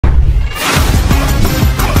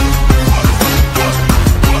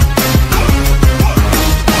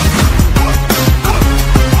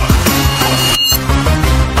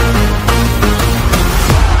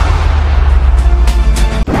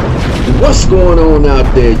What's going on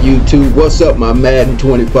out there, YouTube? What's up, my Madden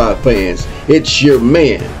 25 fans? It's your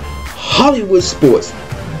man, Hollywood Sports,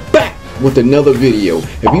 back with another video.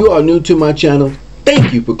 If you are new to my channel,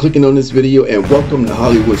 thank you for clicking on this video and welcome to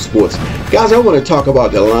Hollywood Sports. Guys, I want to talk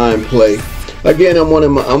about the line play. Again, I'm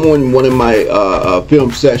on one of my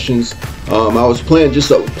film sessions. I was playing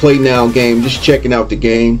just a play now game, just checking out the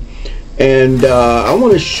game, and I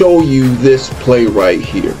want to show you this play right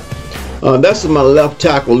here. That's my left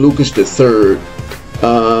tackle, Lucas the third,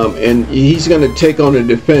 and he's going to take on the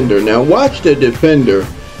defender. Now watch the defender.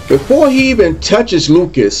 Before he even touches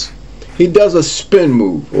Lucas, he does a spin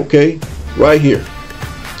move, okay, right here,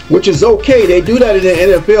 which is okay. They do that in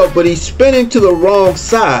the NFL, but he's spinning to the wrong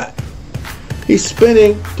side. He's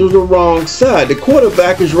spinning to the wrong side. The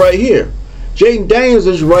quarterback is right here. Jaden Daniels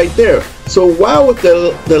is right there. So why would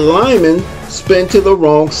the lineman spin to the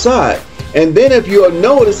wrong side? And then if you'll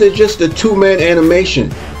notice, it's just a two-man animation.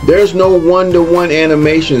 There's no one-to-one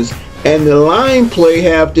animations. And the line play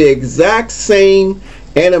have the exact same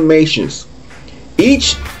animations.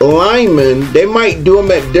 Each lineman, they might do them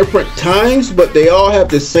at different times, but they all have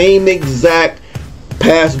the same exact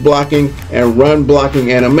pass blocking and run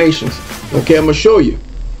blocking animations. Okay, I'm going to show you.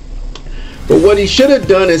 But what he should have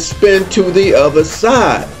done is spin to the other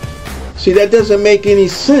side. See, that doesn't make any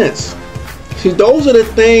sense. See, those are the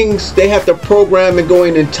things they have to program and go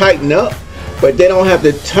in and tighten up, but they don't have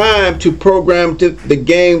the time to program the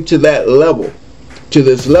game to that level, to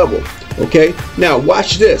this level. Okay, now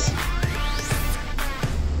watch this.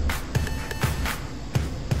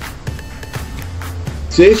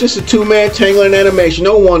 See, it's just a two-man tangling animation,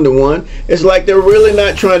 no one-to-one. It's like they're really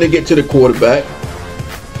not trying to get to the quarterback.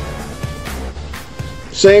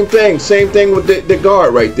 Same thing with the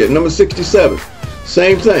guard right there, number 67.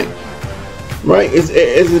 Same thing. Right? Is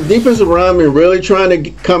the defensive lineman really trying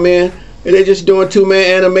to come in, and they're just doing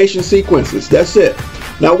two-man animation sequences? That's it.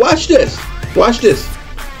 Now watch this. Watch this.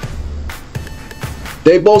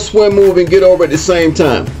 They both swim, move, and get over at the same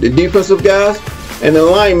time. The defensive guys and the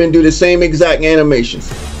linemen do the same exact animations.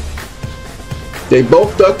 They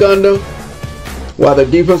both duck under while the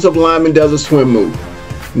defensive lineman does a swim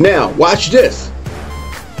move. Now watch this.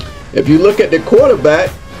 If you look at the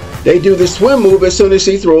quarterback, they do the swim move as soon as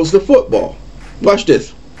he throws the football. Watch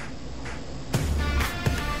this.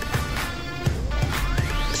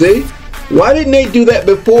 See? Why didn't they do that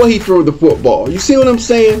before he threw the football? You see what I'm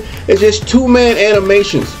saying? It's just two-man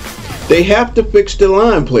animations. They have to fix the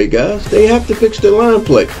line play, guys. They have to fix the line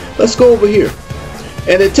play. Let's go over here.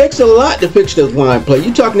 And it takes a lot to fix the line play.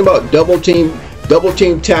 You're talking about double team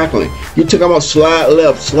tackling. You're talking about slide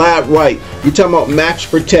left, slide right. You're talking about max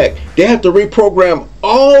protect. They have to reprogram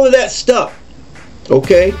all of that stuff.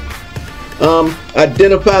 Okay?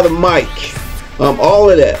 Identify the mic, all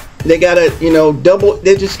of that. They gotta,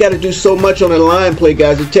 they just gotta do so much on the line play,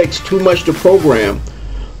 guys. It takes too much to program,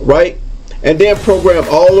 right? And then program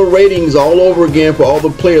all the ratings all over again for all the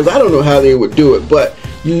players. I don't know how they would do it, but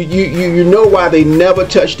you know why they never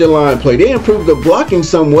touch the line play. They improved the blocking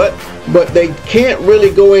somewhat, but they can't really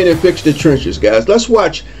go in and fix the trenches, guys. Let's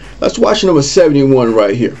watch number 71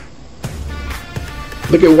 right here.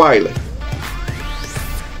 Look at Wiley.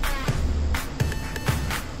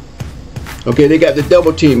 Okay, they got the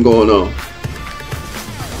double team going on.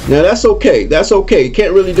 Now that's okay. That's okay. You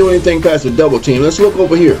can't really do anything past the double team. Let's look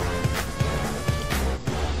over here.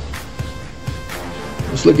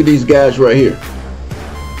 Let's look at these guys right here.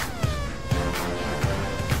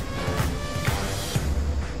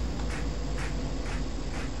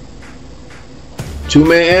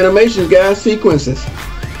 Two-man animations, guys, sequences.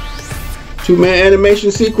 Two-man animation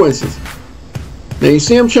sequences. Now you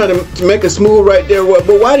see him trying to make a smooth right there,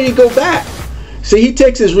 but why did he go back? See, he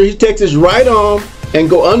takes his right arm and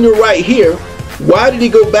go under right here. Why did he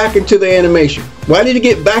go back into the animation? Why did he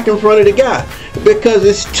get back in front of the guy? Because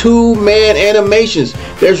it's two-man animations.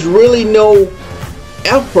 There's really no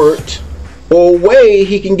effort or way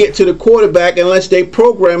he can get to the quarterback unless they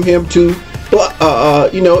program him to,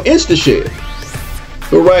 insta-share.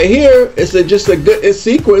 But right here, it's just a good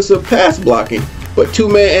sequence of pass blocking, but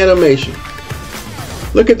two-man animation.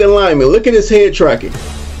 Look at the lineman. Look at his head tracking.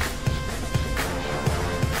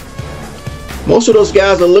 Most of those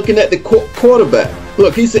guys are looking at the quarterback.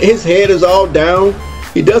 Look, his head is all down.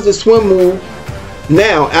 He does a swim move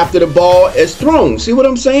now after the ball is thrown. See what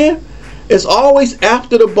I'm saying? It's always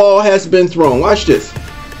after the ball has been thrown. Watch this.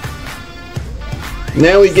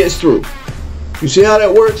 Now he gets through. You see how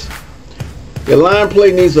that works? The line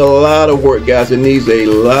play needs a lot of work, guys. It needs a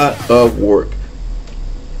lot of work.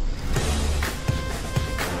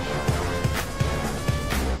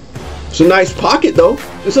 It's a nice pocket, though.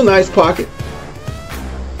 It's a nice pocket.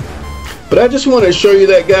 But I just want to show you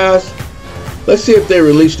that, guys. Let's see if they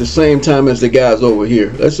released the same time as the guys over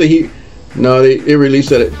here. Let's see. No, they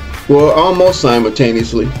released it, well, almost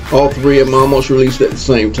simultaneously. All three of them almost released at the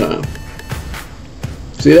same time.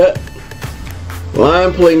 See that?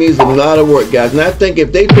 Line play needs a lot of work, guys. And I think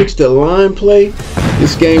if they fix the line play,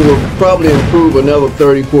 this game will probably improve another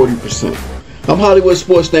 30-40%. I'm Hollywood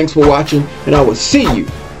Sports. Thanks for watching, and I will see you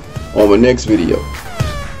on my next video.